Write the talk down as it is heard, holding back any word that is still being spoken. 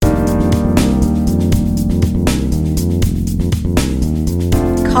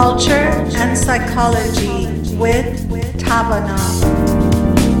Culture and Psychology with Tavana.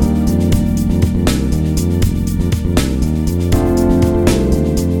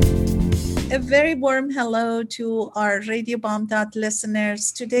 A very warm hello to our Radio Bomb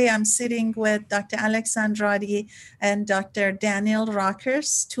listeners. Today I'm sitting with Dr. Alex Andrade and Dr. Daniel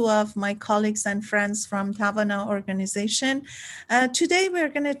Rockers, two of my colleagues and friends from Tavana organization. Today we're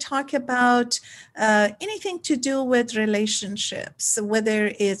going to talk about anything to do with relationships,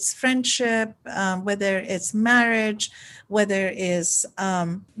 whether it's friendship, whether it's marriage, whether it's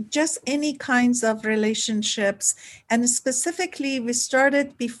just any kinds of relationships. And specifically,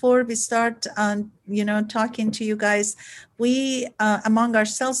 before we start talking to you guys, we among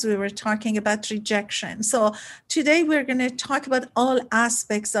ourselves, we were talking about rejection. So today we're going to talk about all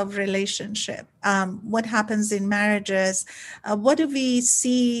aspects of relationship. What happens in marriages? What do we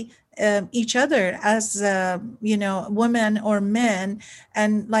see each other as women or men,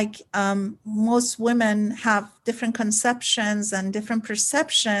 and most women have different conceptions and different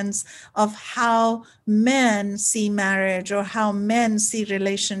perceptions of how men see marriage or how men see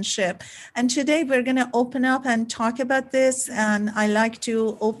relationship. And today we're going to open up and talk about this, and I like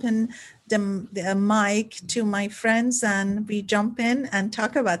to open the mic to my friends and we jump in and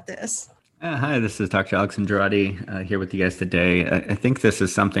talk about this. Hi, this is Dr. Alex Andrade here with you guys today. I think this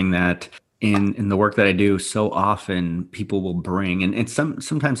is something that in the work that I do, so often people will bring, and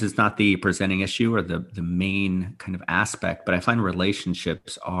sometimes it's not the presenting issue or the main kind of aspect, but I find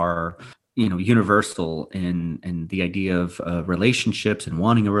relationships are universal in the idea of relationships and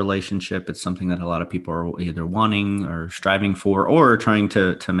wanting a relationship. It's something that a lot of people are either wanting or striving for or trying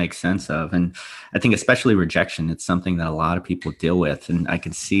to make sense of. And I think especially rejection, it's something that a lot of people deal with. And I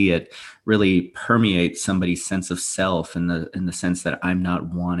can see it really permeate somebody's sense of self in the sense that I'm not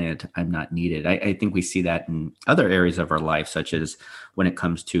wanted, I'm not needed. I think we see that in other areas of our life, such as when it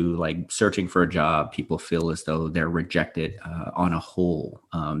comes to like searching for a job, people feel as though they're rejected on a whole.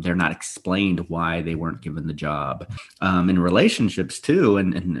 They're not explained why they weren't given the job. In relationships too,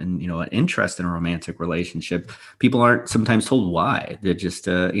 and an interest in a romantic relationship, people aren't sometimes told why. They're just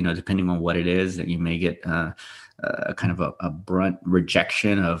depending on what it is, that you may get kind of a brunt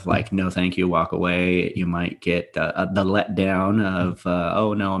rejection of like, no, thank you, walk away. You might get the letdown of,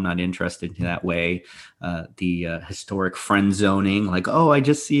 oh, no, I'm not interested in that way. The historic friend zoning, like, oh, I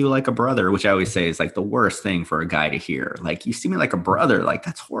just see you like a brother, which I always say is like the worst thing for a guy to hear. Like, you see me like a brother, like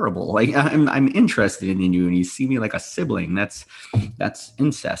that's horrible. Like I'm interested in you, and you see me like a sibling. That's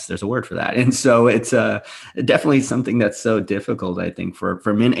incest. There's a word for that. And so it's definitely something that's so difficult, I think, for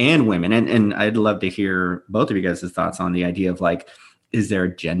men and women. And I'd love to hear both of you guys' thoughts on the idea of like, is there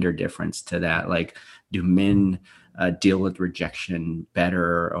a gender difference to that? Like, do men deal with rejection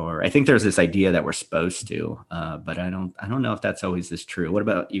better? Or I think there's this idea that we're supposed to, but I don't know if that's always this true. What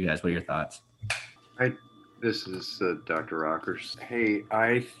about you guys? What are your thoughts? This is Dr. Rockers. Hey,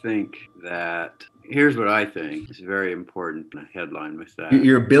 I think that here's what I think is very important. A headline with that.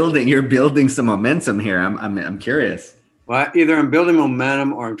 You're building some momentum here. I'm curious. Well, either I'm building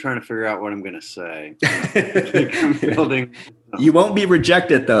momentum or I'm trying to figure out what I'm going to say. I'm building. You won't be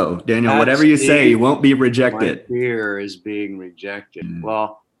rejected, though, Daniel. Whatever you say, you won't be rejected. My fear is being rejected.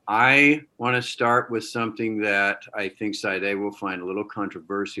 Well, I want to start with something that I think Saide will find a little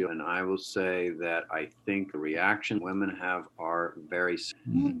controversial, and I will say that I think the reaction women have are very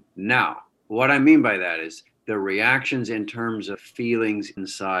similar. Now, what I mean by that is the reactions in terms of feelings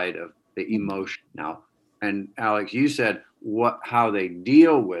inside of the emotion. Now, and Alex, you said how they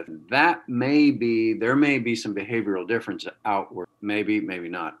deal with that. There may be some behavioral difference outward, maybe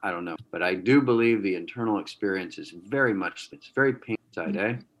not, I don't know, but I do believe the internal experience is very painful.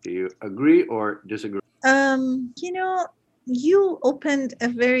 Do you agree or disagree? You opened a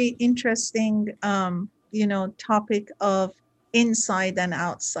very interesting topic of inside and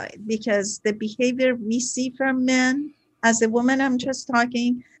outside, because the behavior we see from men, as a woman I'm just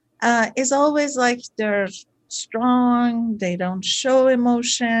talking, is always like they're strong, they don't show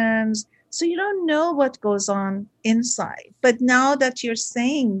emotions, so you don't know what goes on inside. But now that you're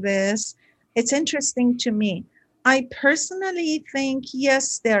saying this, it's interesting to me. I personally think,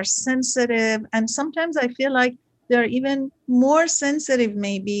 yes, they're sensitive, and sometimes I feel like they're even more sensitive,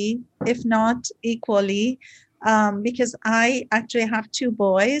 maybe, if not equally, because I actually have two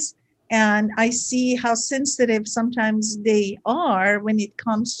boys, and I see how sensitive sometimes they are when it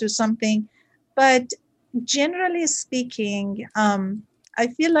comes to something. But generally speaking, I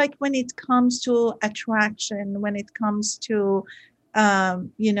feel like when it comes to attraction, when it comes to,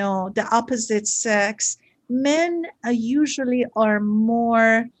 the opposite sex, men usually are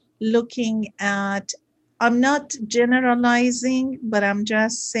more looking at I'm not generalizing, but I'm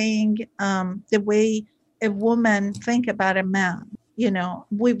just saying the way a woman think about a man. We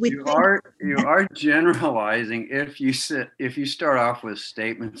You are generalizing if you start off with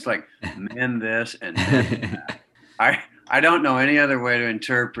statements like men this and men that. I don't know any other way to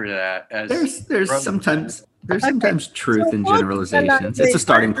interpret that as there's sometimes truth So in what generalizations. It's a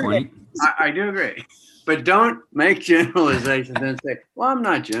starting point. I do agree. But don't make generalizations and say, well, I'm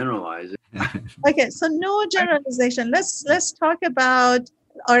not generalizing. Okay, so no generalization. Let's talk about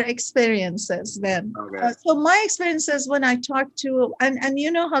our experiences then. Okay. So my experiences when I talk to, and you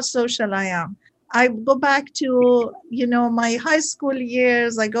know how social I am. I go back to, my high school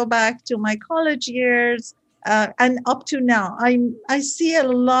years. I go back to my college years, and up to now. I see a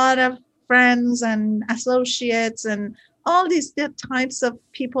lot of friends and associates and all these types of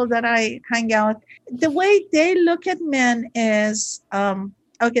people that I hang out. The way they look at men is,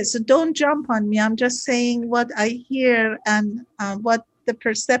 okay, so don't jump on me. I'm just saying what I hear and what the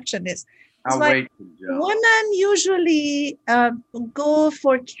perception is. It's I'll like wait to jump. women usually go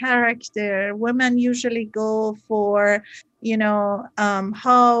for character. Women usually go for,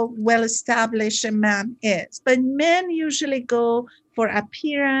 how well established a man is. But men usually go for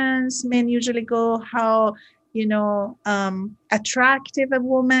appearance. Men usually go how, attractive a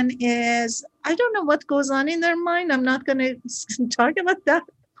woman is. I don't know what goes on in their mind. I'm not going to talk about that.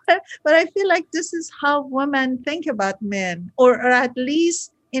 But I feel like this is how women think about men, or at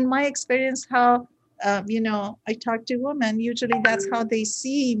least in my experience, how, I talk to women, usually that's how they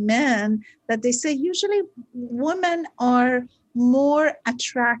see men, that they say usually women are more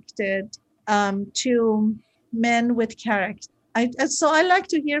attracted to men with character. So I like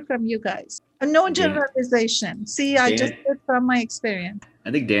to hear from you guys. No generalization. See, I just did from my experience.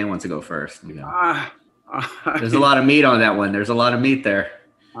 I think Dan wants to go first. There's a lot of meat on that one. There's a lot of meat there.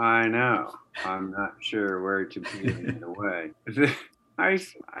 I know. I'm not sure where to put it in the way.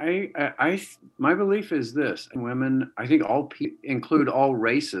 My belief is this: women, I think include all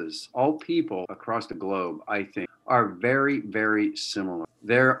races, all people across the globe, I think, are very, very similar.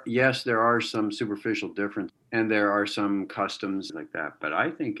 There are some superficial differences, and there are some customs like that. But I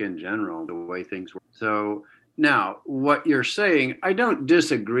think in general, the way things work. So now, what you're saying, I don't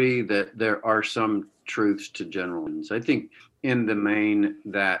disagree that there are some truths to generalizations. I think in the main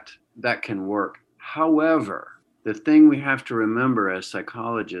that can work. However, the thing we have to remember as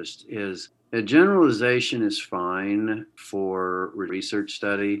psychologists is a generalization is fine for research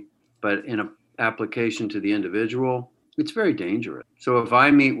study, but in an application to the individual, it's very dangerous. So if I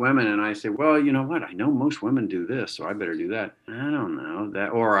meet women and I say, well, you know what? I know most women do this, so I better do that. I don't know that.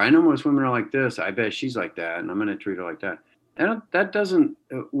 Or I know most women are like this. I bet she's like that, and I'm going to treat her like that.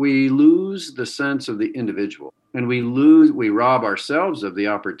 We lose the sense of the individual, and we rob ourselves of the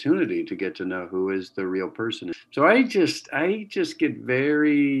opportunity to get to know who is the real person. So I just get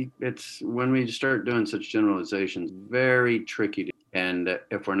it's when we start doing such generalizations, very tricky. And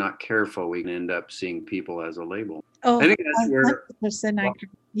if we're not careful, we can end up seeing people as a label. Oh, I think that's where 100% agree.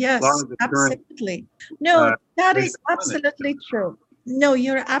 Yes, absolutely. No, that is absolutely true. No,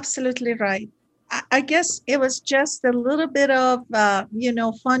 you're absolutely right. I guess it was just a little bit of,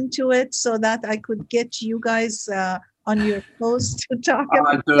 fun to it so that I could get you guys on your post to talk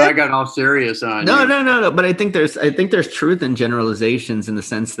about so I got all serious on you. No. But I think there's truth in generalizations in the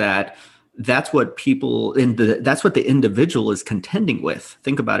sense that that's what that's what the individual is contending with.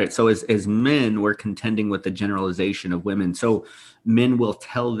 Think about it. So as men, we're contending with the generalization of women. So men will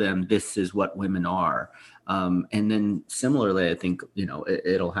tell them this is what women are. And then similarly, I think,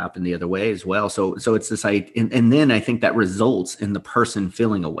 it'll happen the other way as well. So it's this, and then I think that results in the person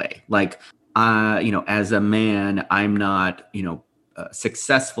feeling away. Like, as a man, I'm not,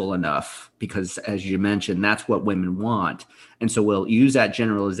 successful enough because, as you mentioned, that's what women want. And so we'll use that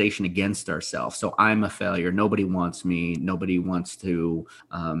generalization against ourselves. So I'm a failure. Nobody wants me. Nobody wants to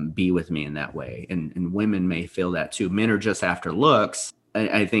be with me in that way. And women may feel that too. Men are just after looks.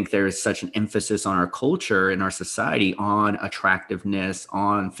 I think there is such an emphasis on our culture and our society on attractiveness,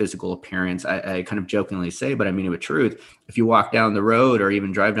 on physical appearance. I kind of jokingly say, but I mean it with truth. If you walk down the road or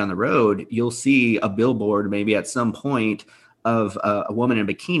even drive down the road, you'll see a billboard maybe at some point of a woman in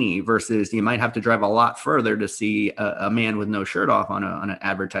a bikini versus you might have to drive a lot further to see a man with no shirt off on an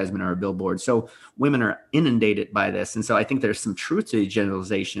advertisement or a billboard. So women are inundated by this. And so I think there's some truth to these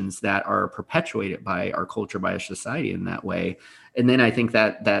generalizations that are perpetuated by our culture, by our society in that way. And then I think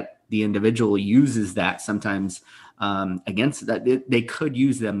that the individual uses that sometimes against that. They could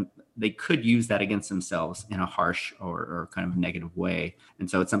use that against themselves in a harsh or kind of negative way. And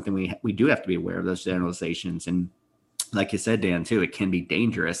so it's something we do have to be aware of, those generalizations. And like you said, Dan, too, it can be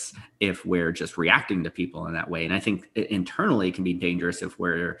dangerous if we're just reacting to people in that way. And I think internally it can be dangerous if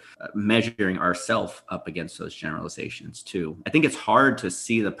we're measuring ourselves up against those generalizations too. I think it's hard to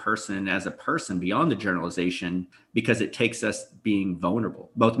see the person as a person beyond the generalization because it takes us being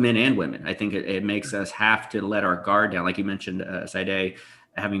vulnerable, both men and women. I think it makes us have to let our guard down. Like you mentioned, Saide,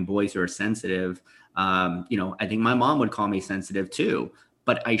 having boys who are sensitive. I think my mom would call me sensitive too,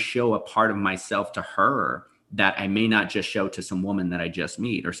 but I show a part of myself to her that I may not just show to some woman that I just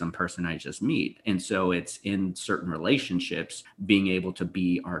meet or some person I just meet. And so it's in certain relationships, being able to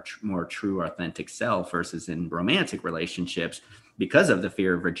be our more true, authentic self versus in romantic relationships, because of the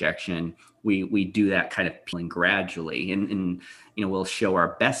fear of rejection, we do that kind of peeling gradually. And we'll show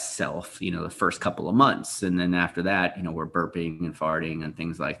our best self, the first couple of months. And then after that, we're burping and farting and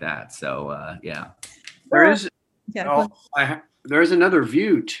things like that. So, yeah. There is, there's another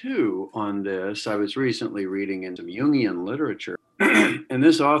view too on this. I was recently reading in some Jungian literature, and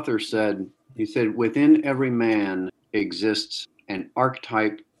this author said, within every man exists an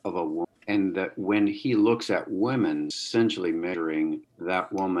archetype of a woman, and that when he looks at women, essentially measuring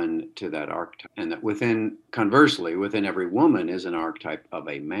that woman to that archetype, and that conversely, within every woman is an archetype of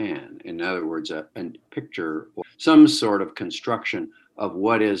a man. In other words, a picture or some sort of construction of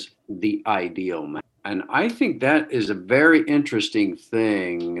what is the ideal man. And I think that is a very interesting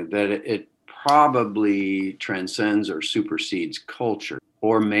thing, that it probably transcends or supersedes culture,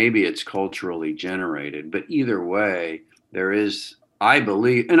 or maybe it's culturally generated. But either way, there is, I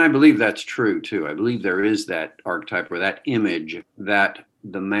believe that's true too. I believe there is that archetype or that image that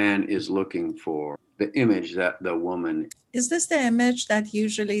the man is looking for, the image that the woman. Is this the image that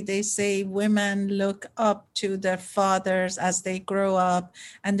usually they say women look up to their fathers as they grow up,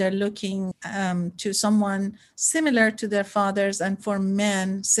 and they're looking to someone similar to their fathers, and for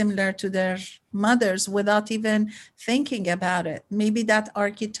men similar to their mothers, without even thinking about it? Maybe that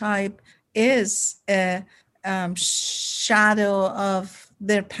archetype is a shadow of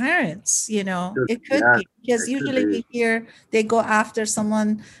their parents, it could be, because usually we hear they go after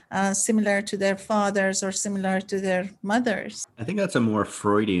someone similar to their fathers or similar to their mothers. I think that's a more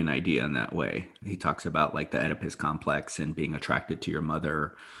Freudian idea in that way. He talks about like the Oedipus complex and being attracted to your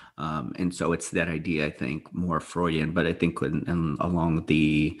mother. And so it's that idea, I think, more Freudian, but I think along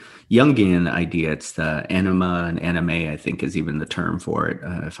the Jungian idea, it's the anima and anime, I think is even the term for it,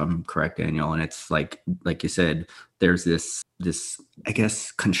 if I'm correct, Daniel. And it's like you said, there's this, I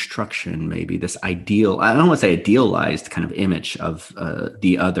guess, construction, maybe this ideal, I don't want to say idealized kind of image of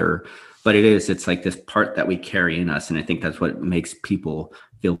the other, but it's like this part that we carry in us. And I think that's what makes people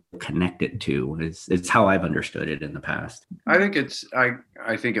feel connected to. It's how I've understood it in the past. I think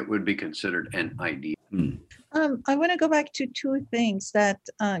I think it would be considered an idea. I want to go back to two things that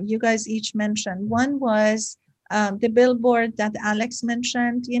you guys each mentioned. One was the billboard that Alex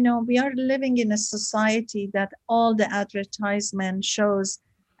mentioned. We are living in a society that all the advertisement shows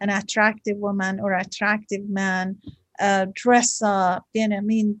an attractive woman or attractive man dress up,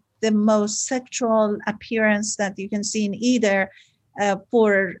 the most sexual appearance that you can see in either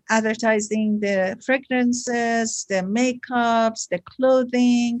for advertising the fragrances, the makeups, the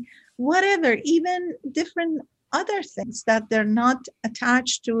clothing, whatever, even different other things that they're not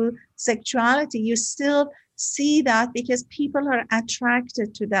attached to sexuality. You still see that because people are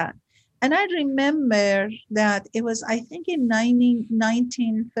attracted to that. And I remember that it was, I think in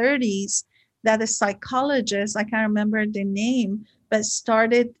 1930s, that a psychologist, I can't remember the name, but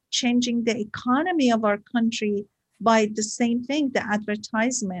started changing the economy of our country by the same thing, the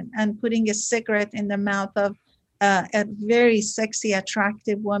advertisement, and putting a cigarette in the mouth of a very sexy,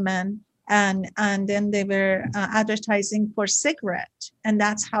 attractive woman. And then they were advertising for cigarette. And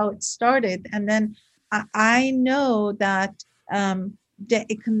that's how it started. And then I know that the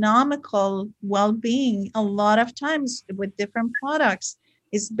economical well-being, a lot of times with different products,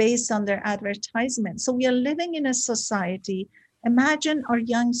 is based on their advertisement. So we are living in a society. Imagine our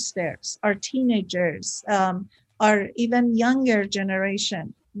youngsters, our teenagers, our even younger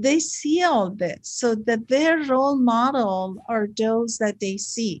generation. They see all this, so that their role model are those that they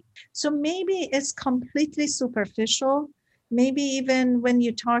see. So maybe it's completely superficial. Maybe even when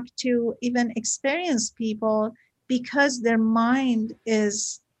you talk to even experienced people, because their mind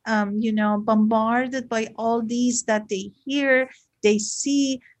is, bombarded by all these that they hear, they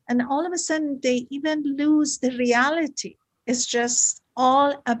see, and all of a sudden they even lose the reality. It's just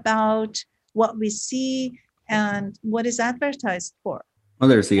all about what we see and what is advertised for. Well,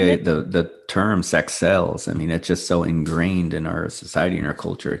 there's the term sex sells. I mean, it's just so ingrained in our society and our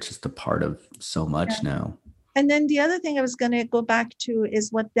culture. It's just a part of so much now. And then the other thing I was going to go back to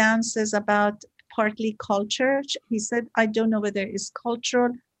is what Dan says about partly culture. He said, I don't know whether it's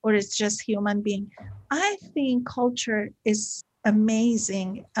cultural or it's just human being. I think culture is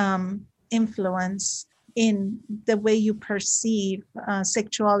amazing influence in the way you perceive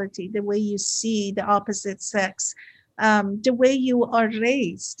sexuality, the way you see the opposite sex, the way you are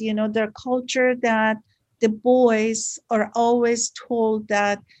raised. Their culture that the boys are always told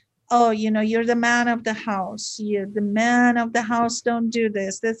that, oh, you're the man of the house. You're the man of the house. Don't do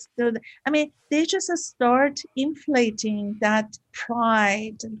this. I mean, they just start inflating that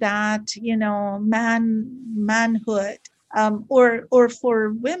pride, that, manhood. Or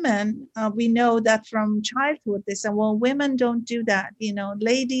for women, we know that from childhood, they say, well, women don't do that.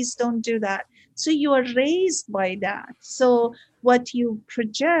 Ladies don't do that. So you are raised by that. So what you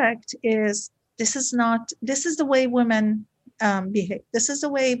project is, this is the way women behave. This is the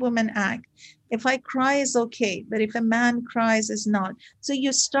way women act. If I cry is okay, but if a man cries is not. So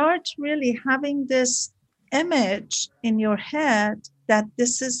you start really having this image in your head that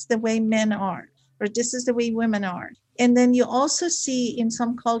this is the way men are, or this is the way women are. And then you also see in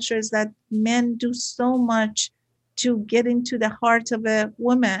some cultures that men do so much to get into the heart of a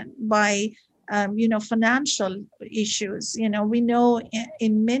woman by financial issues. We know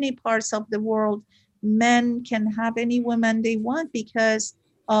in many parts of the world, men can have any woman they want because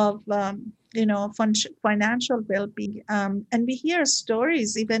of financial well-being. And we hear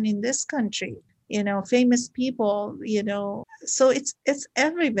stories even in this country, famous people, so it's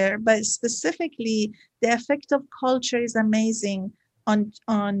everywhere. But specifically, the effect of culture is amazing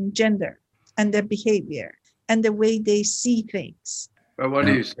on gender and their behavior and the way they see things. But what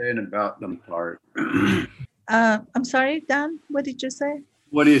are you saying about the part? I'm sorry, Dan, what did you say?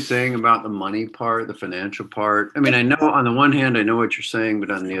 What are you saying about the money part, the financial part? I mean, I know on the one hand, I know what you're saying,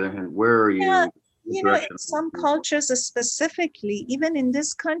 but on the other hand, where are you? Yeah, in some cultures specifically, even in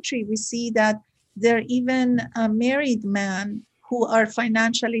this country, we see that there are even married men who are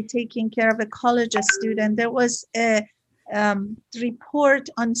financially taking care of a college student. There was a report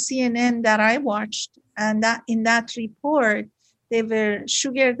on CNN that I watched, and that in that report, they were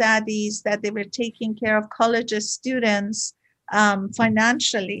sugar daddies that they were taking care of college students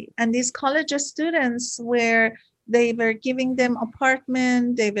financially. And these college students they were giving them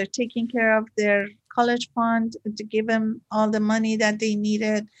apartment, they were taking care of their college fund to give them all the money that they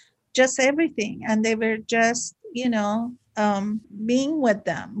needed, just everything. And they were just, being with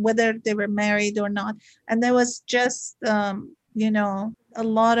them, whether they were married or not. And there was just, a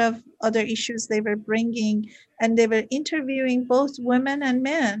lot of other issues they were bringing, and they were interviewing both women and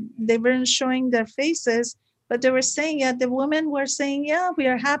men. They weren't showing their faces, but they were saying, the women were saying, we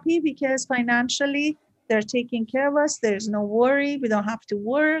are happy because financially they're taking care of us. There's no worry. We don't have to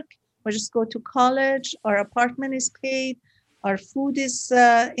work. We just go to college. Our apartment is paid. Our food is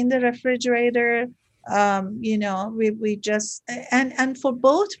in the refrigerator. We just, and for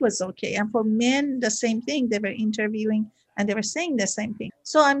both was okay. And for men, the same thing. They were interviewing and they were saying the same thing.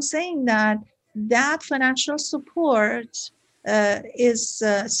 So I'm saying that financial support is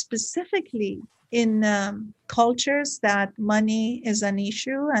specifically in cultures that money is an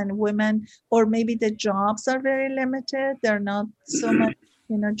issue, and women, or maybe the jobs are very limited. There are not so much,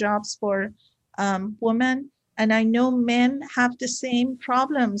 jobs for women. And I know men have the same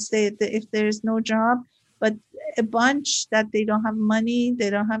problems. If there is no job, but a bunch that they don't have money, they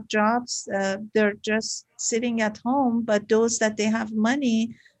don't have jobs, they're just sitting at home. But those that they have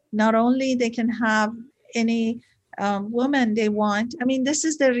money, not only they can have any woman they want. I mean, this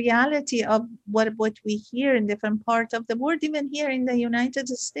is the reality of what we hear in different parts of the world, even here in the United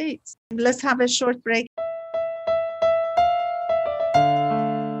States. Let's have a short break.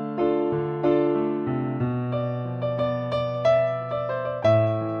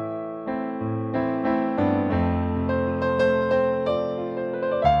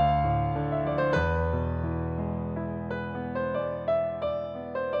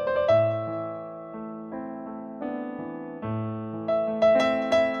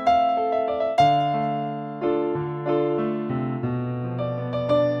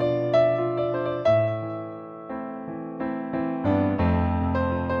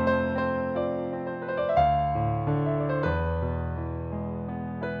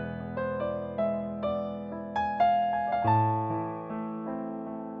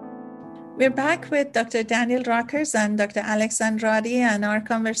 We're back with Dr. Daniel Rockers and Dr. Alex Andrade, and our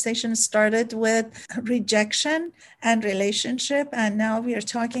conversation started with rejection and relationship, and now we are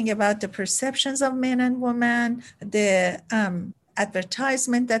talking about the perceptions of men and women, the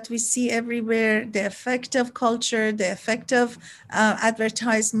advertisement that we see everywhere, the effect of culture, the effect of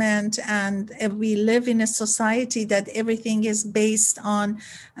advertisement, and we live in a society that everything is based on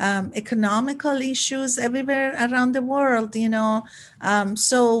economical issues everywhere around the world,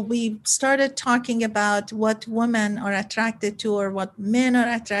 so we started talking about what women are attracted to or what men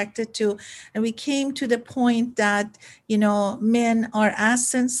are attracted to, and we came to the point that men are as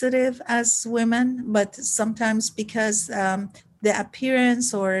sensitive as women, but sometimes because the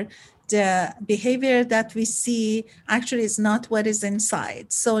appearance or the behavior that we see actually is not what is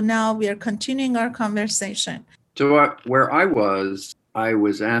inside. So now we are continuing our conversation. So where I was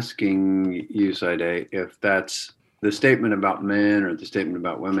asking you, Saide, if that's the statement about men or the statement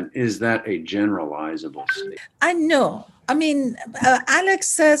about women, is that a generalizable statement? I know. I mean, Alex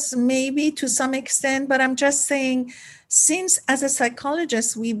says maybe to some extent, but I'm just saying, since as a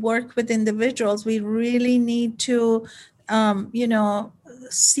psychologist, we work with individuals, we really need to,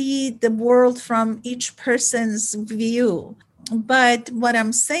 see the world from each person's view. But what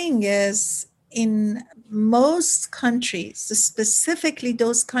I'm saying is, in most countries, specifically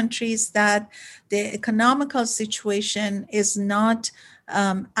those countries that the economical situation is not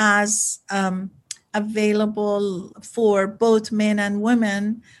as available for both men and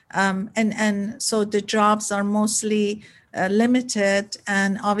women, and so the jobs are mostly limited,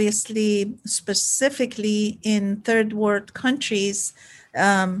 and obviously specifically in third world countries,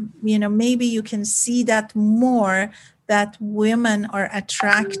 maybe you can see that more, that women are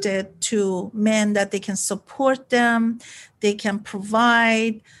attracted to men, that they can support them, they can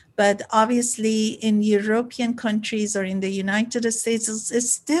provide. But obviously in European countries or in the United States,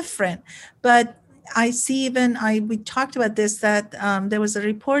 it's different. But I see we talked about this, that there was a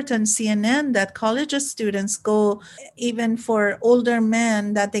report on CNN that college students go even for older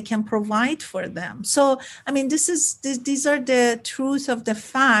men that they can provide for them. So, I mean, these are the truth of the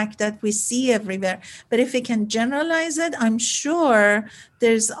fact that we see everywhere. But if we can generalize it, I'm sure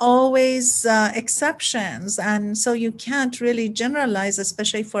there's always exceptions. And so you can't really generalize,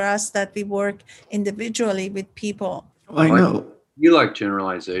 especially for us that we work individually with people. I know. You like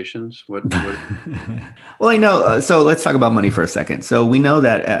generalizations. What? Well, I know. So let's talk about money for a second. So we know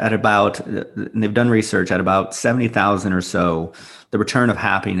that at about, and they've done research, at about 70,000 or so, the return of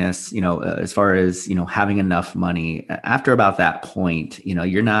happiness, as far as, having enough money, after about that point,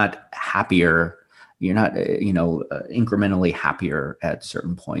 you're not happier. You're not, incrementally happier at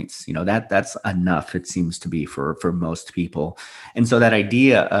certain points. That's enough, it seems to be for most people. And so that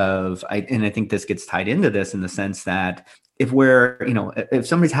idea of, and I think this gets tied into this in the sense that if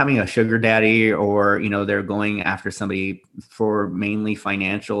somebody's having a sugar daddy, or, they're going after somebody for mainly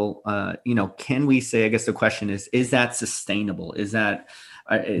financial, can we say, I guess the question is that sustainable? Is that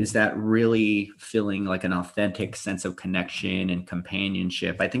really feeling like an authentic sense of connection and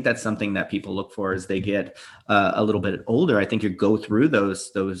companionship? I think that's something that people look for as they get a little bit older. I think you go through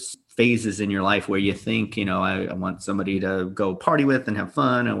those phases in your life where you think, I want somebody to go party with and have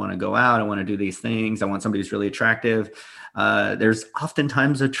fun. I want to go out. I want to do these things. I want somebody who's really attractive. There's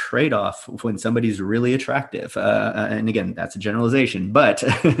oftentimes a trade-off when somebody's really attractive. And again, that's a generalization, but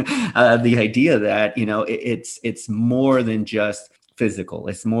the idea that, it's more than just physical.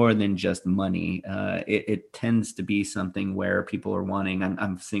 It's more than just money. It tends to be something where people are wanting,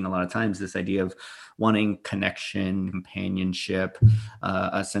 I'm seeing a lot of times this idea of wanting connection, companionship,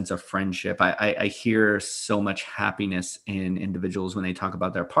 a sense of friendship. I hear so much happiness in individuals when they talk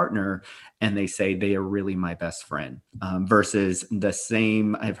about their partner and they say they are really my best friend, versus the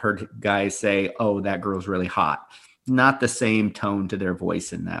same, I've heard guys say, oh, that girl's really hot. Not the same tone to their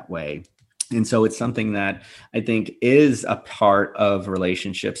voice in that way. And so it's something that I think is a part of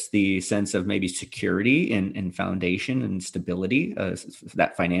relationships, the sense of maybe security and foundation and stability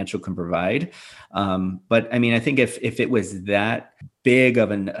that financial can provide. But I mean, I think if it was that big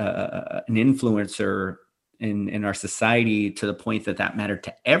of an influencer in our society to the point that mattered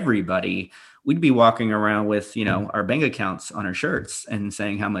to everybody, we'd be walking around with, our bank accounts on our shirts and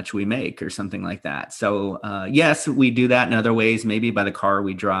saying how much we make or something like that. So yes, we do that in other ways, maybe by the car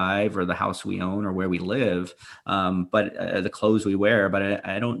we drive or the house we own or where we live, but the clothes we wear. But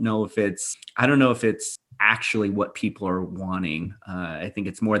I don't know if it's actually what people are wanting. I think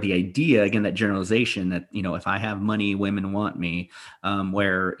it's more the idea, again, that generalization that, if I have money, women want me,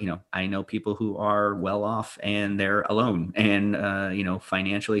 where, I know people who are well off and they're alone and,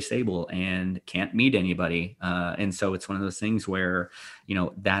 financially stable and can't meet anybody. And so it's one of those things where,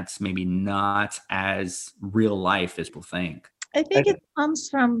 that's maybe not as real life as people think. I think it comes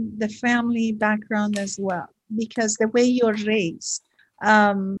from the family background as well, because the way you're raised,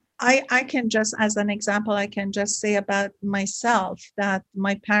 I can just, as an example, I can just say about myself that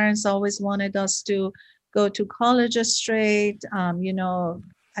my parents always wanted us to go to college straight,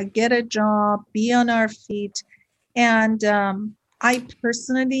 get a job, be on our feet. And I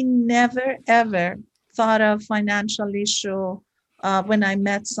personally never, ever thought of financial issue when I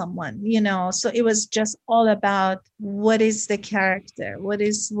met someone, so it was just all about what is the character, what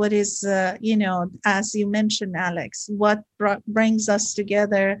is, as you mentioned, Alex, what brings us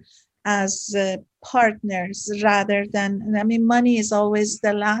together as partners rather than, I mean, money is always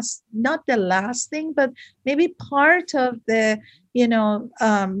not the last thing, but maybe part of the,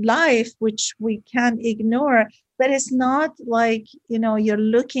 life, which we can't ignore, but it's not like, you're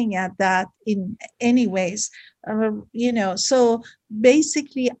looking at that in any ways. So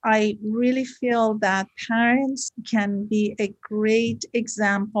basically, I really feel that parents can be a great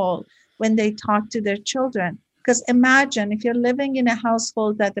example when they talk to their children. Because imagine if you're living in a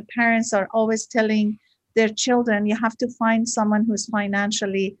household that the parents are always telling their children, you have to find someone who's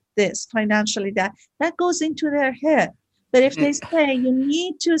financially this, financially that, that goes into their head. But if they say you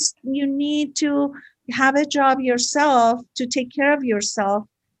need to have a job yourself to take care of yourself,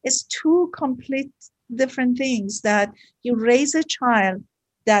 it's two complete different things. That you raise a child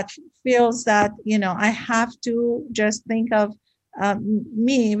that feels that, I have to just think of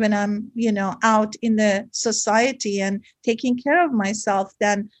me when I'm, out in the society and taking care of myself,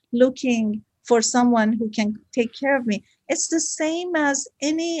 than looking for someone who can take care of me. It's the same as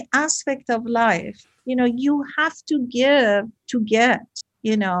any aspect of life. You have to give to get,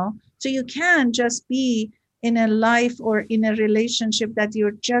 so you can't just be in a life or in a relationship that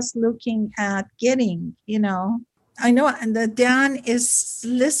you're just looking at getting, I know, and Dan is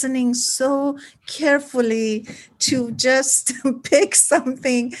listening so carefully to just pick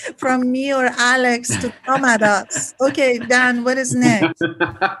something from me or Alex to come at us. Okay, Dan, what is next?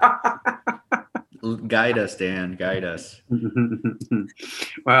 Guide us, Dan, guide us.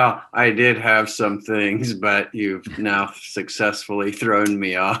 Well, I did have some things, but you've now successfully thrown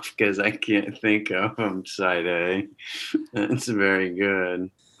me off because I can't think of them, Saide. That's very good.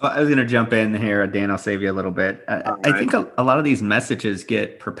 Well, I was going to jump in here, Dan. I'll save you a little bit. I think a lot of these messages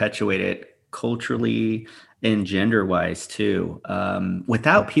get perpetuated culturally and gender-wise too,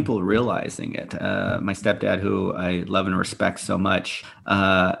 without people realizing it. My stepdad, who I love and respect so much,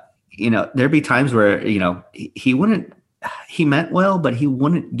 there'd be times where, he meant well, but he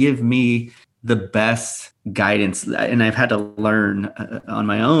wouldn't give me the best guidance. And I've had to learn on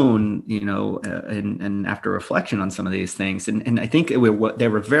my own, and after reflection on some of these things. And I think they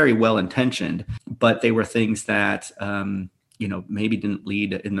were very well intentioned, but they were things that, maybe didn't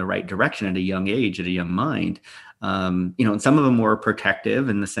lead in the right direction at a young age, at a young mind. And some of them were protective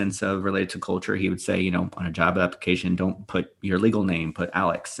in the sense of related to culture. He would say, on a job application, don't put your legal name, put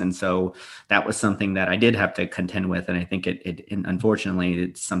Alex. And so that was something that I did have to contend with. And I think and unfortunately,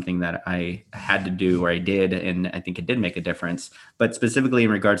 it's something that I had to do, or I did. And I think it did make a difference. But specifically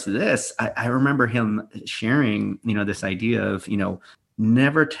in regards to this, I remember him sharing, this idea of,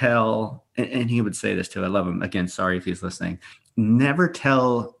 never tell, and he would say this too. I love him. Again, sorry if he's listening. Never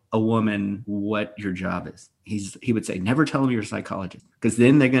tell a woman what your job is. He would say, never tell them you're a psychologist, because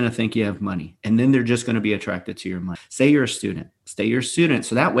then they're going to think you have money, and then they're just going to be attracted to your money. Say you're a student. Stay your student.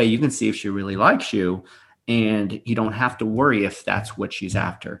 So that way you can see if she really likes you, and you don't have to worry if that's what she's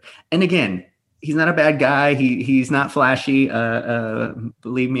after. And again, he's not a bad guy. He's not flashy.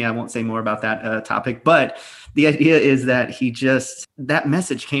 Believe me, I won't say more about that topic. But the idea is that that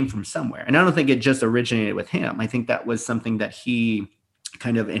message came from somewhere. And I don't think it just originated with him. I think that was something that he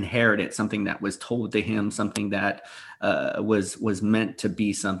kind of inherited, something that was told to him, something that was meant to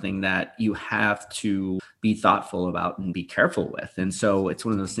be something that you have to be thoughtful about and be careful with. And so it's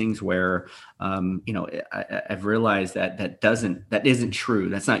one of those things where, I've realized that isn't true.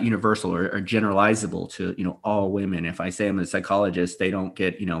 That's not universal or generalizable to, all women. If I say I'm a psychologist, they don't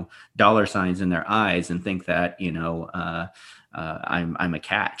get, dollar signs in their eyes and think that, I'm a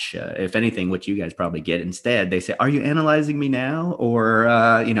catch. If anything, what you guys probably get instead, they say, "Are you analyzing me now?" Or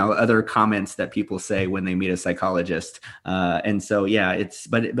other comments that people say when they meet a psychologist. And so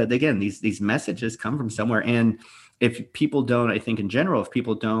but again, these messages come from somewhere. And if people don't, I think in general, if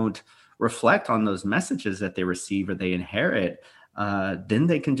people don't reflect on those messages that they receive or they inherit, then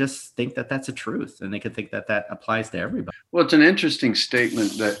they can just think that that's a truth, and they can think that applies to everybody. Well, it's an interesting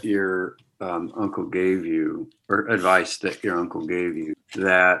statement that your uncle gave you, or advice that your uncle gave you,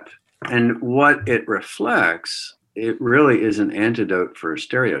 and what it reflects, it really is an antidote for a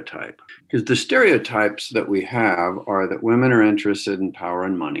stereotype. Because the stereotypes that we have are that women are interested in power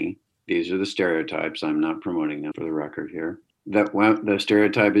and money. These are the stereotypes. I'm not promoting them, for the record here. the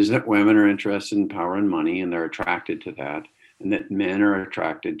stereotype is that women are interested in power and money, and they're attracted to that, and that men are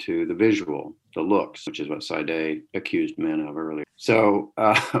attracted to the visual, the looks, which is what Saidet accused men of earlier. So,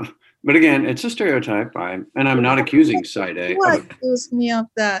 but again, it's a stereotype. I'm not accusing Saidet. Who accused me of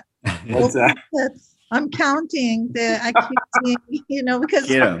that? What's that? I'm counting the accusing, because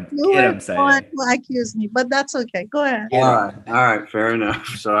Get him, the one who accused me, but that's okay. Go ahead. All right, fair enough.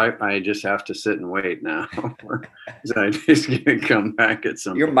 So I just have to sit and wait now. Saidett's going to come back at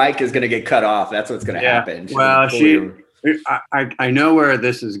some. Your mic is going to get cut off. That's what's going to happen. Well, I know where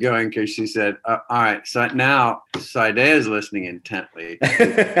this is going because she said, all right, so now Saidet is listening intently.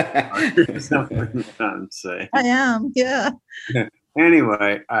 Something I'm saying. I am, yeah.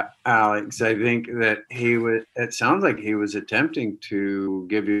 Anyway, Alex, I think that it sounds like he was attempting to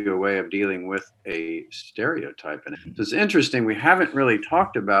give you a way of dealing with a stereotype. And so it's interesting. We haven't really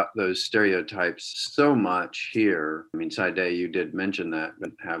talked about those stereotypes so much here. I mean, Saidet, you did mention that,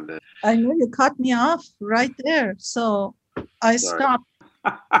 but I know you cut me off right there. So I stopped.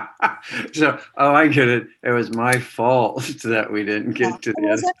 So, I get it. It was my fault that we didn't get to the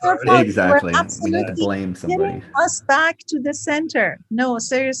other part. Exactly. We need to blame somebody. Getting us back to the center. No,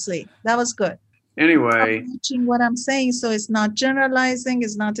 seriously, that was good. Anyway, I'm reaching what I'm saying, so it's not generalizing.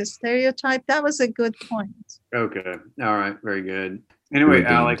 It's not a stereotype. That was a good point. Okay. All right. Very good. Anyway,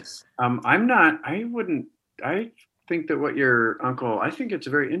 Alex, I think that what your uncle, I think it's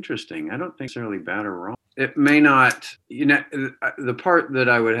very interesting. I don't think it's necessarily bad or wrong. It may not, the part that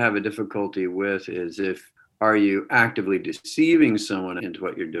I would have a difficulty with is are you actively deceiving someone into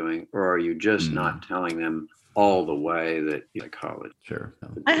what you're doing, or are you just not telling them all the way that you call it? Sure.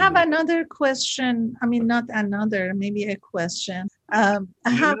 I have another question. I mean, not another, maybe a question. I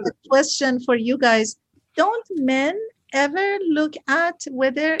have a question for you guys. Don't men ever look at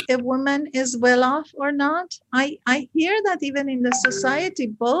whether a woman is well off or not? I hear that even in the society,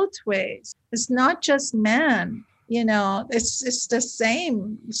 both ways. It's not just men, it's the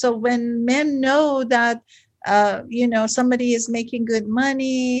same. So when men know that, somebody is making good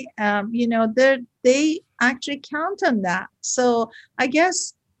money, they actually count on that. So I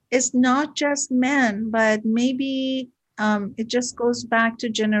guess it's not just men, but maybe it just goes back to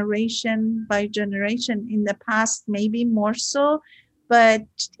generation by generation. In the past, maybe more so. But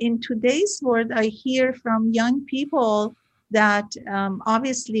in today's world, I hear from young people that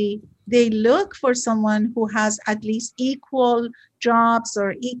obviously they look for someone who has at least equal jobs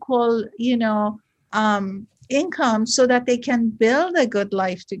or equal, income so that they can build a good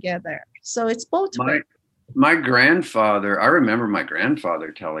life together. So it's both ways. My grandfather, I remember my grandfather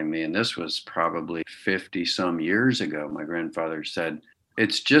telling me, and this was probably 50 some years ago, my grandfather said,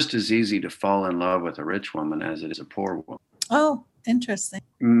 it's just as easy to fall in love with a rich woman as it is a poor woman. Oh, interesting.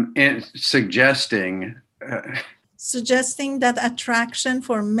 And suggesting that attraction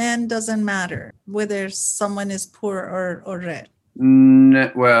for men doesn't matter, whether someone is poor or rich.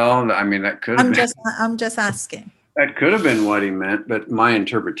 Well, I mean, that could have been. I'm just asking. That could have been what he meant, but my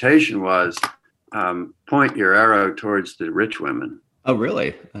interpretation was, point your arrow towards the rich women. Oh,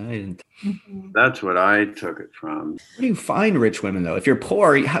 really? I didn't. That's what I took it from. Where do you find rich women, though? If you're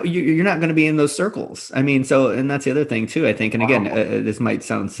poor, you're not going to be in those circles. I mean, and that's the other thing, too, I think. And again, this might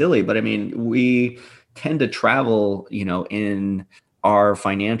sound silly, but I mean, we tend to travel, in our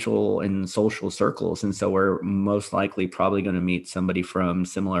financial and social circles. And so we're most likely probably going to meet somebody from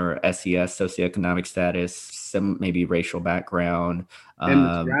similar SES, socioeconomic status, some maybe racial background. In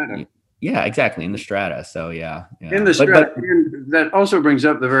the strata. Yeah, exactly. In the strata. So, yeah. In the strata. And that also brings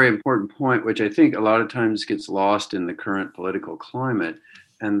up the very important point, which I think a lot of times gets lost in the current political climate.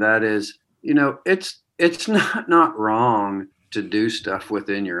 And that is, it's not wrong to do stuff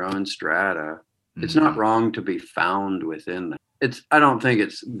within your own strata. It's not wrong to be found within that. I don't think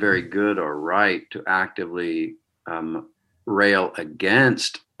it's very good or right to actively rail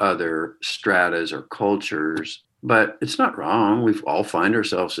against other stratas or cultures, but it's not wrong. We all find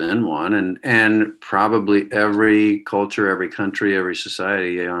ourselves in one, and probably every culture, every country, every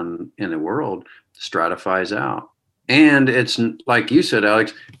society in the world stratifies out. And it's like you said,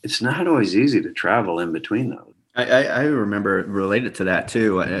 Alex, it's not always easy to travel in between those. I remember related to that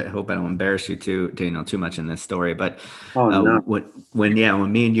too. I hope I don't embarrass you too much in this story, but no. when me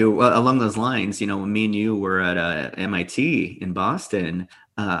and you, along those lines, when me and you were at MIT in Boston,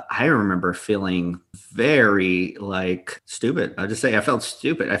 I remember feeling very stupid. I'll just say I felt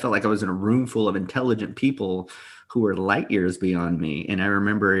stupid. I felt like I was in a room full of intelligent people who were light years beyond me. And I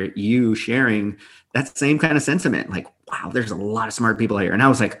remember you sharing that same kind of sentiment, like, wow, there's a lot of smart people here. And I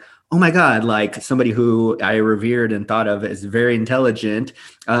was like, oh my God, like somebody who I revered and thought of as very intelligent,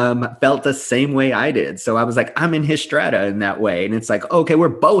 felt the same way I did. So I was like, I'm in his strata in that way. And it's like, okay, we're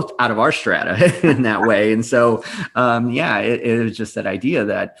both out of our strata in that way. And so, it was just that idea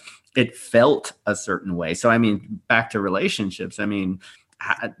that it felt a certain way. So, I mean, back to relationships, I mean,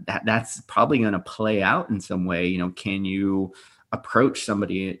 that's probably going to play out in some way. You know, can you approach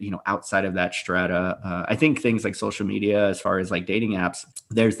somebody, you know, outside of that strata? I think things like social media, as far as like dating apps,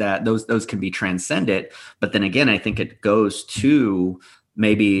 there's that those can be transcended. But then again, I think it goes to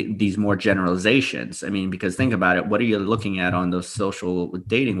maybe these more generalizations. I mean, because think about it, what are you looking at on those social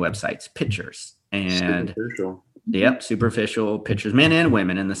dating websites? Pictures. And superficial. yep, superficial pictures, men and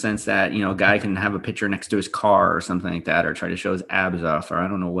women, in the sense that, you know, a guy can have a picture next to his car or something like that, or try to show his abs off, or I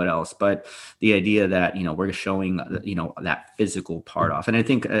don't know what else. But the idea that, you know, we're showing, you know, that physical part off. And I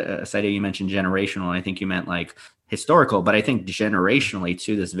think, Saida, you mentioned generational, and I think you meant like historical, but I think generationally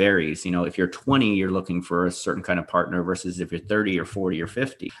too, this varies. You know, if you're 20, you're looking for a certain kind of partner versus if you're 30 or 40 or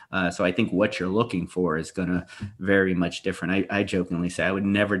 50. So I think what you're looking for is going to vary much different. I jokingly say I would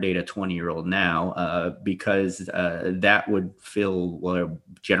never date a 20-year-old now, because that would feel, well,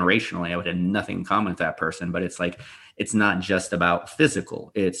 generationally, I would have nothing in common with that person. But it's like, it's not just about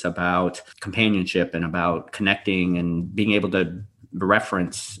physical, it's about companionship and about connecting and being able to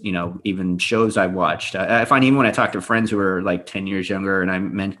reference, you know, even shows I've watched. I find even when I talk to friends who are like 10 years younger and I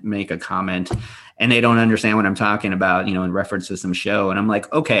make a comment and they don't understand what I'm talking about, you know, in reference to some show. And I'm like,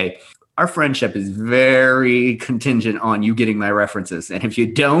 okay, our friendship is very contingent on you getting my references. And if you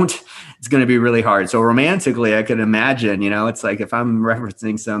don't, it's going to be really hard. So romantically, I can imagine, you know, it's like if I'm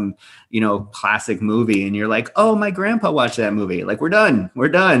referencing some, you know, classic movie and you're like, oh, my grandpa watched that movie. Like, we're done.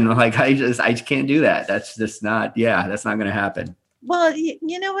 Like, I can't do that. That's just not, that's not going to happen. Well,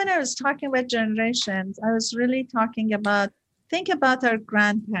 you know, when I was talking about generations, I was really talking about, think about our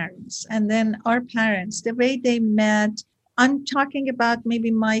grandparents and then our parents, the way they met. I'm talking about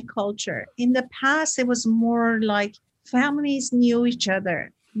maybe my culture. In the past, it was more like families knew each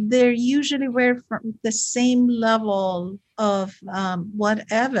other. They usually were from the same level of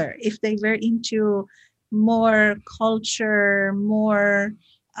whatever. If they were into more culture, more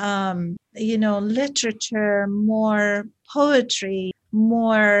literature, more poetry,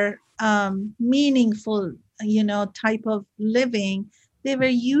 more meaningful, type of living, they were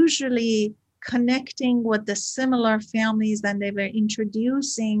usually connecting with the similar families and they were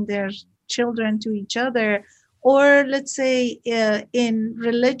introducing their children to each other. Or let's say in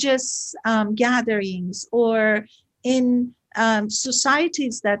religious gatherings or in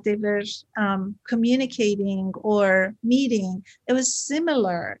societies that they were communicating or meeting, it was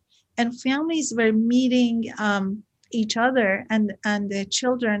similar, and families were meeting each other, and the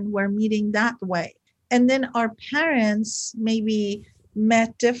children were meeting that way. And then our parents maybe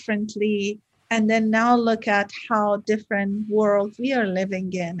met differently, and then now look at how different world we are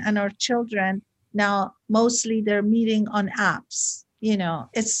living in, and our children now mostly they're meeting on apps.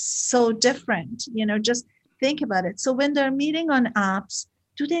 It's so different. Just think about it. So when they're meeting on apps,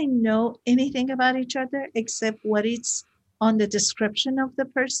 do they know anything about each other except what it's on the description of the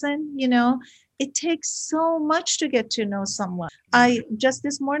person? It takes so much to get to know someone. I just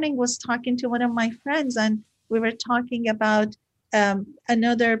this morning was talking to one of my friends, and we were talking about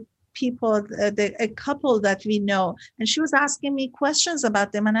another people, a couple that we know, and she was asking me questions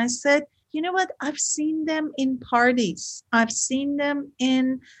about them, and I said, you know what? I've seen them in parties. I've seen them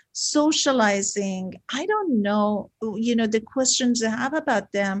in socializing. I don't know, the questions I have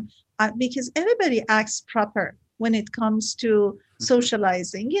about them, because everybody acts proper when it comes to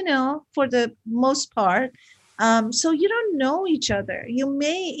socializing, for the most part. So you don't know each other. You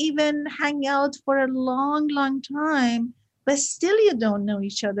may even hang out for a long, long time, but still you don't know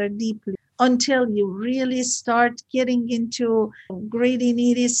each other deeply until you really start getting into gritty,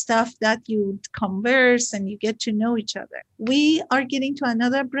 needy stuff that you converse and you get to know each other. We are getting to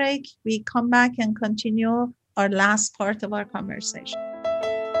another break. We come back and continue our last part of our conversation.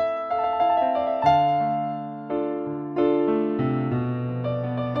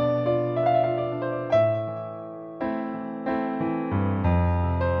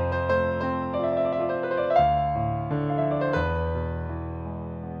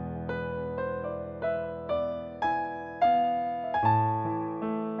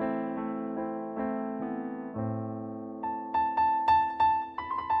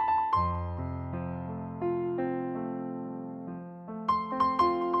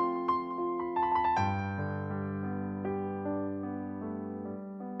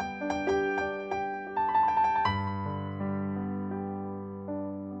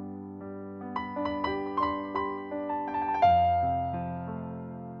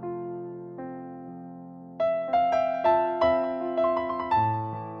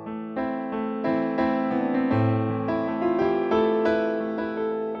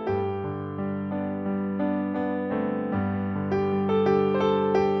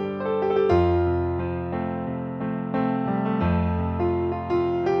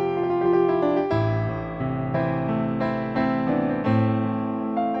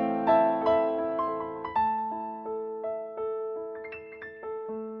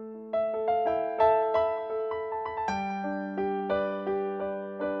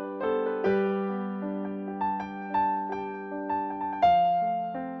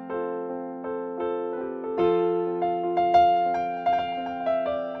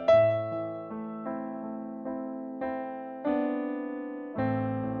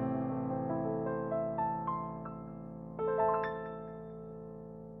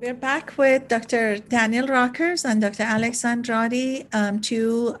 We're back with Dr. Daniel Rockers and Dr. Alex Andrade,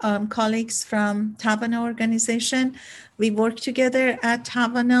 two colleagues from Tavana organization. We work together at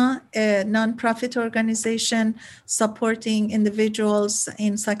Tavana, a nonprofit organization supporting individuals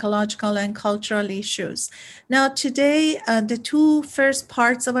in psychological and cultural issues. Now, today, the two first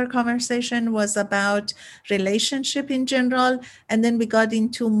parts of our conversation was about relationship in general, and then we got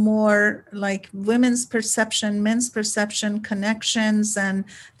into more like women's perception, men's perception, connections, and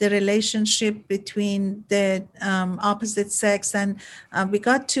the relationship between the opposite sex. And we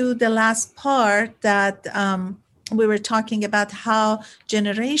got to the last part that we were talking about how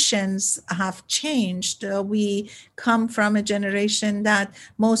generations have changed. We come from a generation that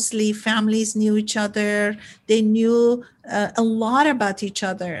mostly families knew each other. They knew a lot about each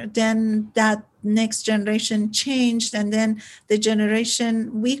other. Then that next generation changed, and then the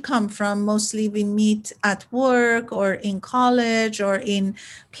generation we come from, mostly we meet at work or in college or in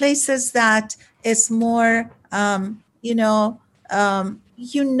places that is more you know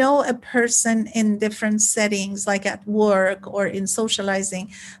a person in different settings, like at work or in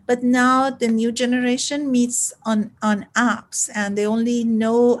socializing. But now the new generation meets on apps, and they only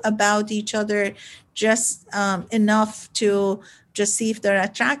know about each other just enough to just see if they're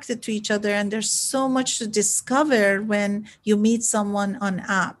attracted to each other. And there's so much to discover when you meet someone on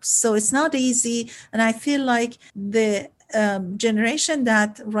apps. So it's not easy. And I feel like the generation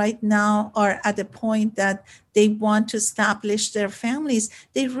that right now are at the point that they want to establish their families,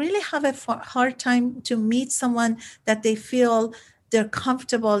 they really have a hard time to meet someone that they feel they're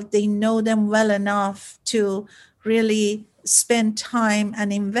comfortable, they know them well enough to really spend time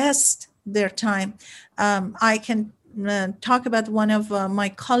and invest their time. I can talk about one of my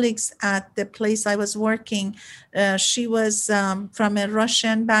colleagues at the place I was working. She was from a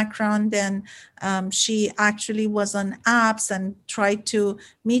Russian background, and she actually was on apps and tried to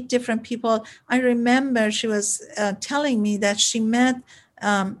meet different people. I remember she was telling me that she met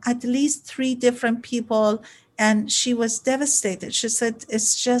at least 3 different people, and she was devastated. She said,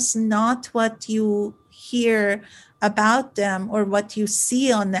 it's just not what you hear about them or what you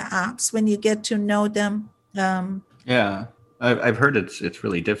see on the apps when you get to know them. Yeah, I've heard it's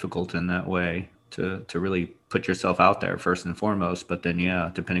really difficult in that way to really put yourself out there first and foremost. But then, yeah,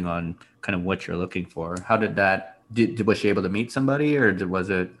 depending on kind of what you're looking for. How did that? Was she able to meet somebody, or was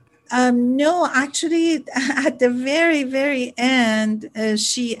it? No, actually, at the very, very end,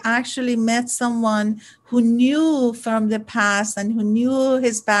 she actually met someone who knew from the past and who knew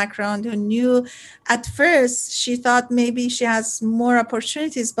his background, who knew at first she thought maybe she has more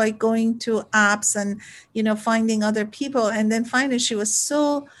opportunities by going to apps and, finding other people. And then finally she was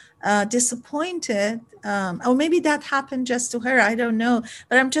so disappointed, or maybe that happened just to her, I don't know.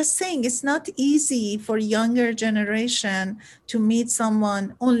 But I'm just saying it's not easy for younger generation to meet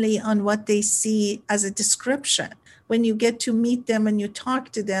someone only on what they see as a description. When you get to meet them and you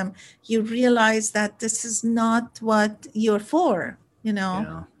talk to them, you realize that this is not what you're for.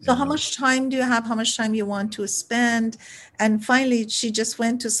 So how much time do you have? How much time you want to spend? And finally, she just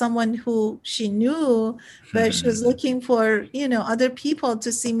went to someone who she knew, but she was looking for, other people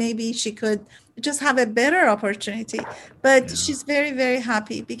to see maybe she could just have a better opportunity. But she's very, very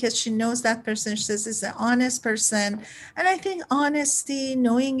happy because she knows that person. She says is an honest person. And I think honesty,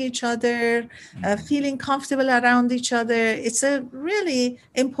 knowing each other, feeling comfortable around each other, it's a really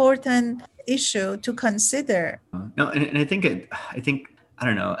important issue to consider. No, and I think I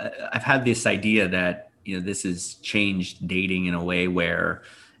don't know. I've had this idea that this has changed dating in a way where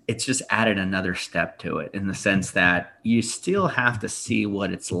it's just added another step to it, in the sense that you still have to see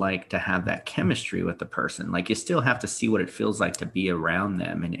what it's like to have that chemistry with the person. Like, you still have to see what it feels like to be around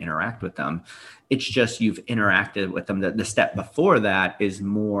them and interact with them. It's just you've interacted with them. The step before that is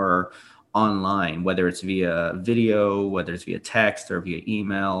more online, whether it's via video, whether it's via text or via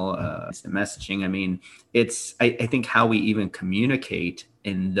email, instant messaging. I mean, I think how we even communicate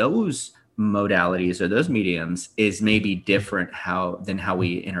in those modalities or those mediums is maybe different than how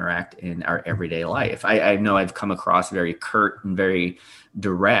we interact in our everyday life. I know I've come across very curt and very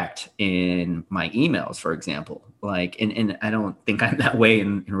direct in my emails, for example. Like, and I don't think I'm that way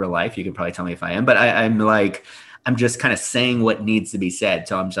in real life. You can probably tell me if I am, but I'm just kind of saying what needs to be said.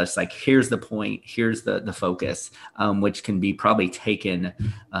 So I'm just like, here's the point, here's the focus, which can be probably taken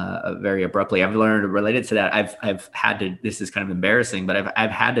very abruptly. I've learned related to that. I've had to, this is kind of embarrassing, but I've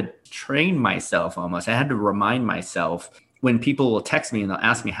had to train myself almost. I had to remind myself, when people will text me and they'll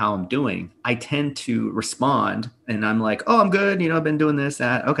ask me how I'm doing, I tend to respond and I'm like, oh, I'm good. I've been doing this,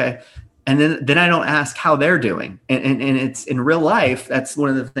 that. Okay. And then I don't ask how they're doing. And it's in real life, that's one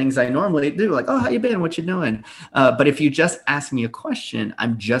of the things I normally do. Like, oh, how you been? What you doing? But if you just ask me a question,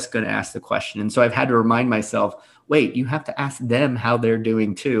 I'm just going to ask the question. And so I've had to remind myself, wait, you have to ask them how they're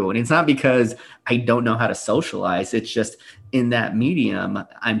doing too. And it's not because I don't know how to socialize. It's just in that medium,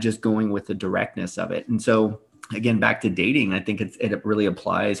 I'm just going with the directness of it. And so again, back to dating, I think it really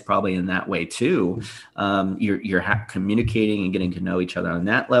applies probably in that way too. You're communicating and getting to know each other on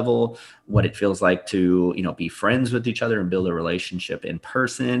that level, what it feels like to, be friends with each other and build a relationship in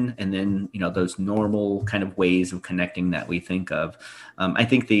person. And then, those normal kind of ways of connecting that we think of. I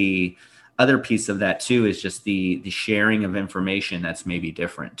think the other piece of that too is just the sharing of information that's maybe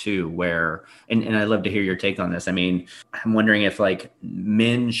different too, where, and I'd love to hear your take on this. I mean, I'm wondering if like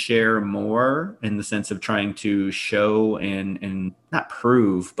men share more in the sense of trying to show and not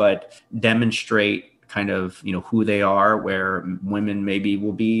prove, but demonstrate kind of, who they are, where women maybe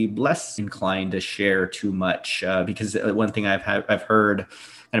will be less inclined to share too much. Because one thing I've heard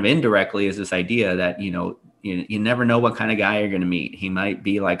kind of indirectly is this idea that, you never know what kind of guy you're going to meet. He might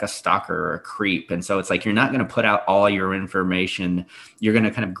be like a stalker or a creep. And so it's like, you're not going to put out all your information. You're going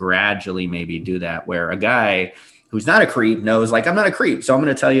to kind of gradually maybe do that, where a guy who's not a creep knows, like, I'm not a creep, so I'm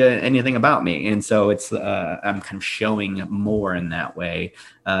going to tell you anything about me. And so it's, I'm kind of showing more in that way.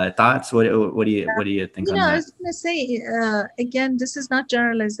 Thoughts? What do you think on that? I was going to say, again, this is not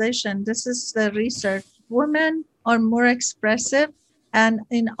generalization. This is the research. Women are more expressive. And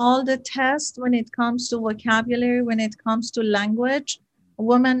in all the tests, when it comes to vocabulary, when it comes to language,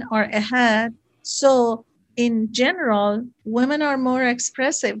 women are ahead. So in general, women are more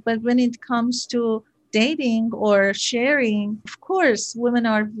expressive. But when it comes to dating or sharing, of course, women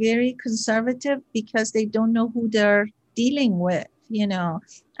are very conservative because they don't know who they're dealing with,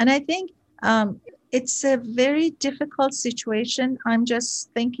 And I think it's a very difficult situation. I'm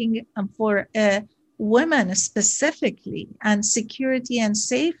just thinking for women specifically, and security and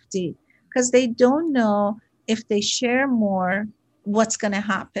safety, because they don't know if they share more, what's going to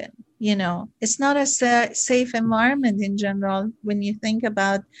happen. It's not a safe environment in general when you think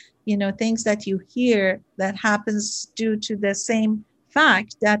about, things that you hear that happens due to the same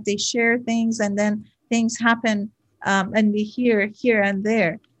fact that they share things and then things happen and we hear here and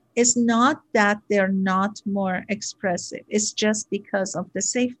there. It's not that they're not more expressive. It's just because of the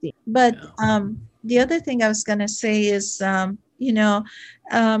safety. But the other thing I was going to say is,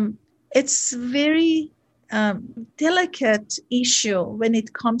 it's very delicate issue when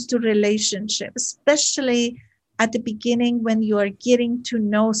it comes to relationship, especially at the beginning when you are getting to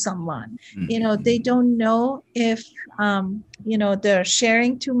know someone. Mm-hmm. They don't know if, they're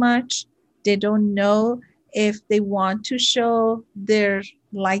sharing too much. They don't know if they want to show their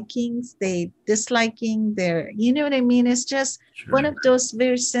likings, they disliking their, what I mean? It's just one of those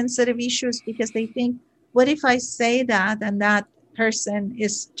very sensitive issues, because they think, what if I say that and that person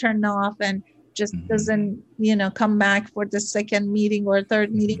is turned off and just doesn't, come back for the second meeting or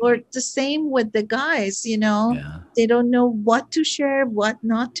third meeting, or the same with the guys, They don't know what to share, what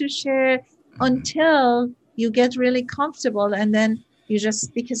not to share until you get really comfortable, and then you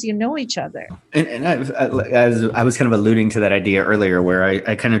just, because you know each other. And I was kind of alluding to that idea earlier, where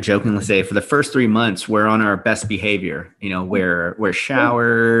I kind of jokingly say, for the first 3 months, we're on our best behavior. We're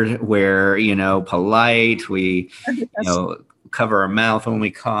showered, we're polite, we cover our mouth when we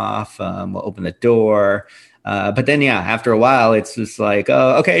cough, we'll open the door. But then, after a while, it's just like,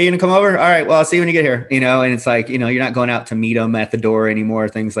 oh, okay, you're gonna come over? All right, well, I'll see you when you get here, and it's like, you're not going out to meet them at the door anymore,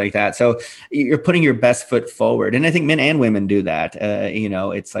 things like that. So you're putting your best foot forward. And I think men and women do that.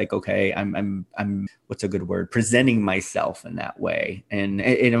 It's like, okay, I'm what's a good word? Presenting myself in that way. And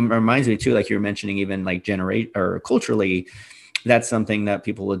it reminds me too, like you were mentioning, even like culturally, that's something that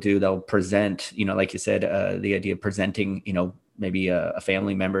people will do. They'll present, like you said, the idea of presenting, maybe a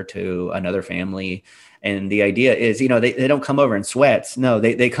family member to another family. And the idea is, they don't come over in sweats. No,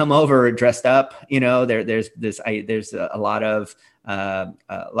 they come over dressed up. There's a lot of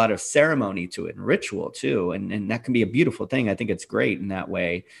ceremony to it and ritual too. And that can be a beautiful thing. I think it's great in that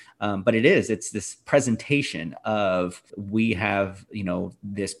way. But it's this presentation of, we have,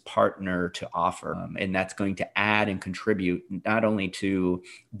 this partner to offer, and that's going to add and contribute not only to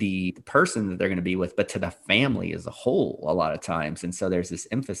the person that they're going to be with, but to the family as a whole a lot of times. And so there's this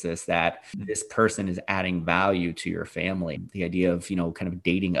emphasis that this person is adding value to your family. The idea of, kind of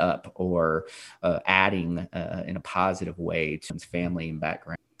dating up or adding in a positive way to one's family and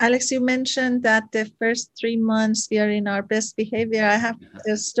background. Alex, you mentioned that the first 3 months we are in our best behavior. I have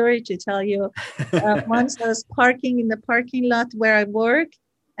a story to tell you. Once I was parking in the parking lot where I work,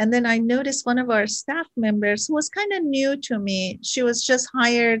 And then I noticed one of our staff members who was kind of new to me. She was just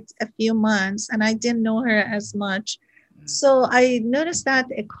hired a few months and I didn't know her as much. So I noticed that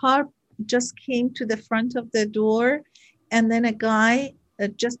a car just came to the front of the door, and then a guy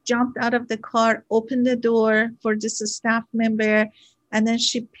just jumped out of the car, opened the door for this staff member, and then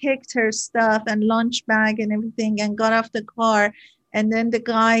she picked her stuff and lunch bag and everything and got off the car. And then the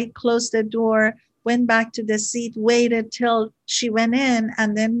guy closed the door, went back to the seat, waited till she went in,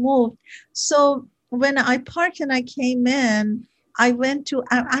 and then moved. So when I parked and I came in, I went to,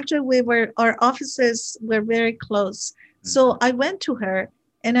 actually our offices were very close. So I went to her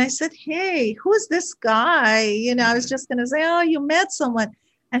and I said, hey, who's this guy? You know, I was just going to say, oh, you met someone.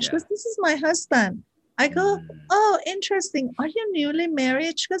 And she goes, this is my husband. I go, oh, interesting. Are you newly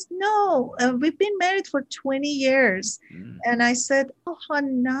married? She goes, no, we've been married for 20 years. And I said, oh, how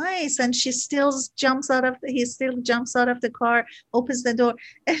nice. And he still jumps out of the car, opens the door.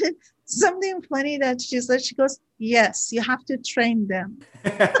 And something funny that she said, she goes, yes, you have to train them.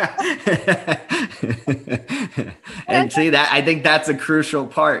 And see that, I think that's a crucial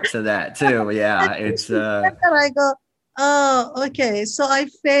part to that too. Yeah. It's I go, oh, okay. So I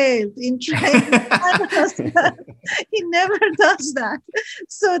failed in training. He never does that.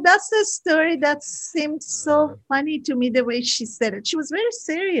 So that's the story that seemed so funny to me, the way she said it. She was very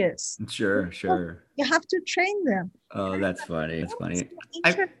serious. Sure. You have to train them. Oh, that's funny. It's funny.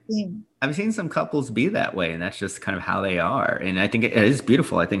 Interesting. I've seen some couples be that way, and that's just kind of how they are. And I think it is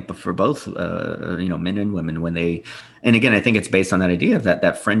beautiful. I think for both, men and women, when they, and again, I think it's based on that idea of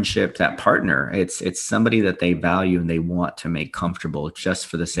that friendship, that partner. It's somebody that they value and they want to make comfortable just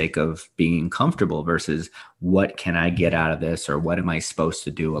for the sake of being comfortable versus what can I get out of this or what am I supposed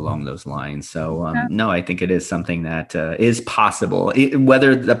to do along those lines. So no, I think it is something that is possible.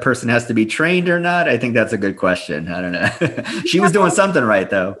 Whether the person has to be trained or not, I think that's a good question. I don't know. She was doing something right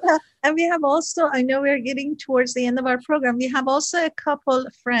though. And we have also, I know we're getting towards the end of our program, we have also a couple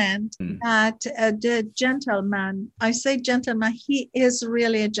friend that the gentleman, I say gentleman, he is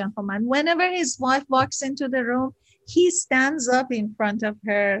really a gentleman. Whenever his wife walks into the room, he stands up in front of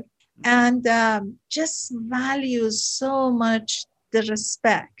her and just values so much the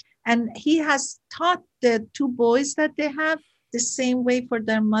respect. And he has taught the two boys that they have the same way for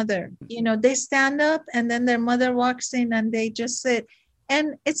their mother. You know, they stand up and then their mother walks in and they just sit.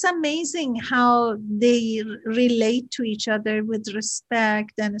 And it's amazing how they relate to each other with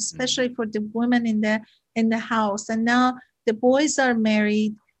respect, and especially for the women in the house. And now the boys are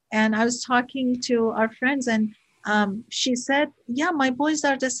married. And I was talking to our friends, and she said, yeah, my boys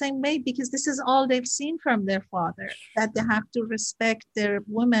are the same way because this is all they've seen from their father, that they have to respect their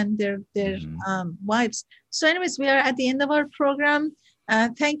women, their wives. So anyways, we are at the end of our program.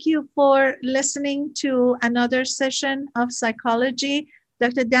 Thank you for listening to another session of psychology.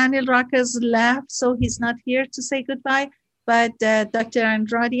 Dr. Daniel Rockers left, so he's not here to say goodbye, but Dr.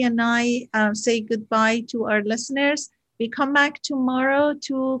 Andrade and I say goodbye to our listeners. We come back tomorrow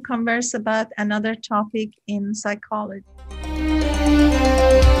to converse about another topic in psychology.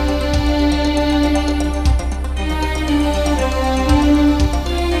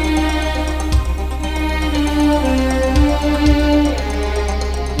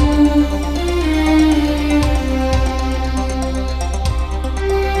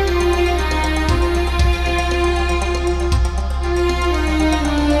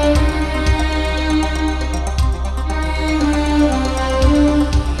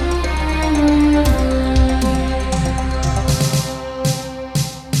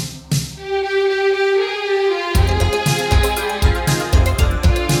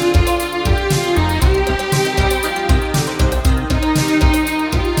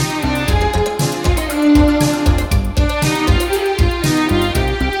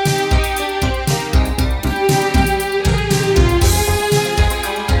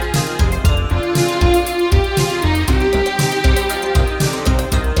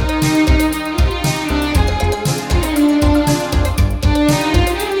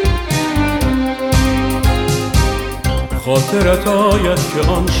 خاطرت آید که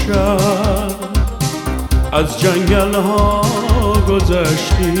آن شب از جنگل ها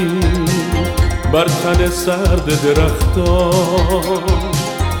گذشتیم بر تن سرد درختان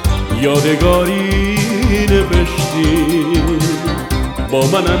یادگاری نوشتیم با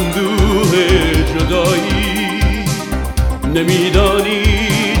من اندوه جدایی نمیدانی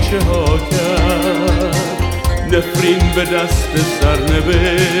چه ها کرد نفرین به دست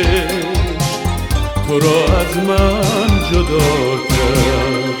سرنوشت تو را از من جدا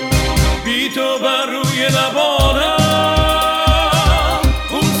کرد بی تو بر روی لبانم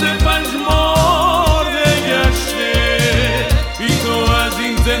بوس پژمرده گشته بی تو از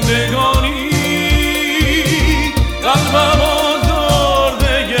این زندگی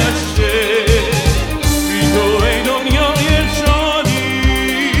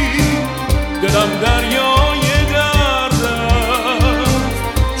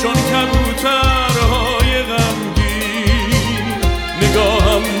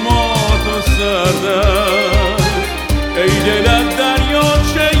نگاهم مات و سرد است. ای دل از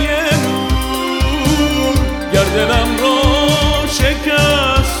دریاچه نور، گر دلم را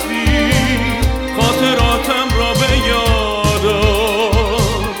شکستی، خاطراتم را به یاد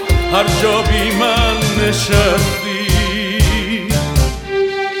آر، هر جا بی من نشستی.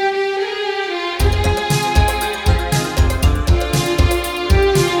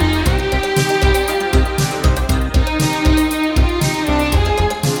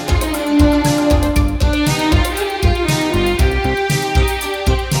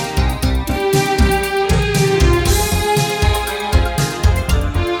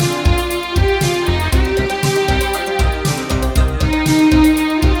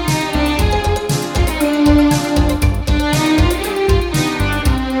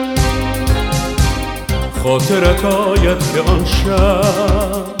 خاطرت آید که آن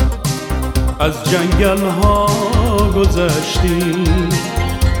شب از جنگل ها گذشتیم،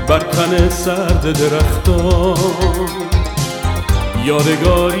 بر تن سرد درختان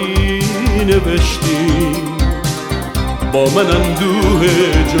یادگاری نوشتیم. با من اندوه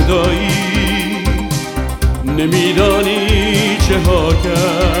جدایی نمیدانی چه ها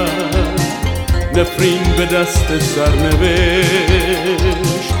کرد، نفرین به دست سرنوشت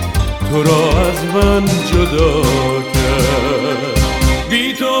تو را از من جدا کرد.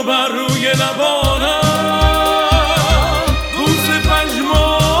 بی تو بر روی لبانم بوس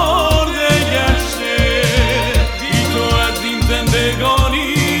پژمرده گشته، بی تو از این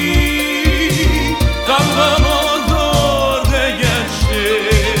زندگانی قلبم آزرده گشته.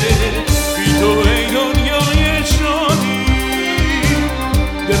 بی تو ای دنیای شادی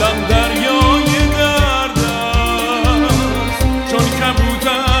دلم دریای درد است، چون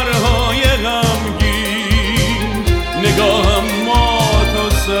کبوتر نگاهم مات و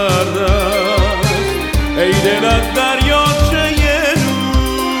سرد است. ای دل از دریاچه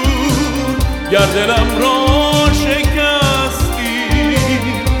نور، گر دلم را شکستی،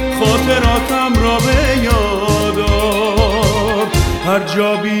 خاطراتم را به یاد آر، هر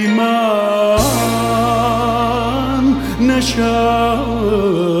جا بی من نشستی.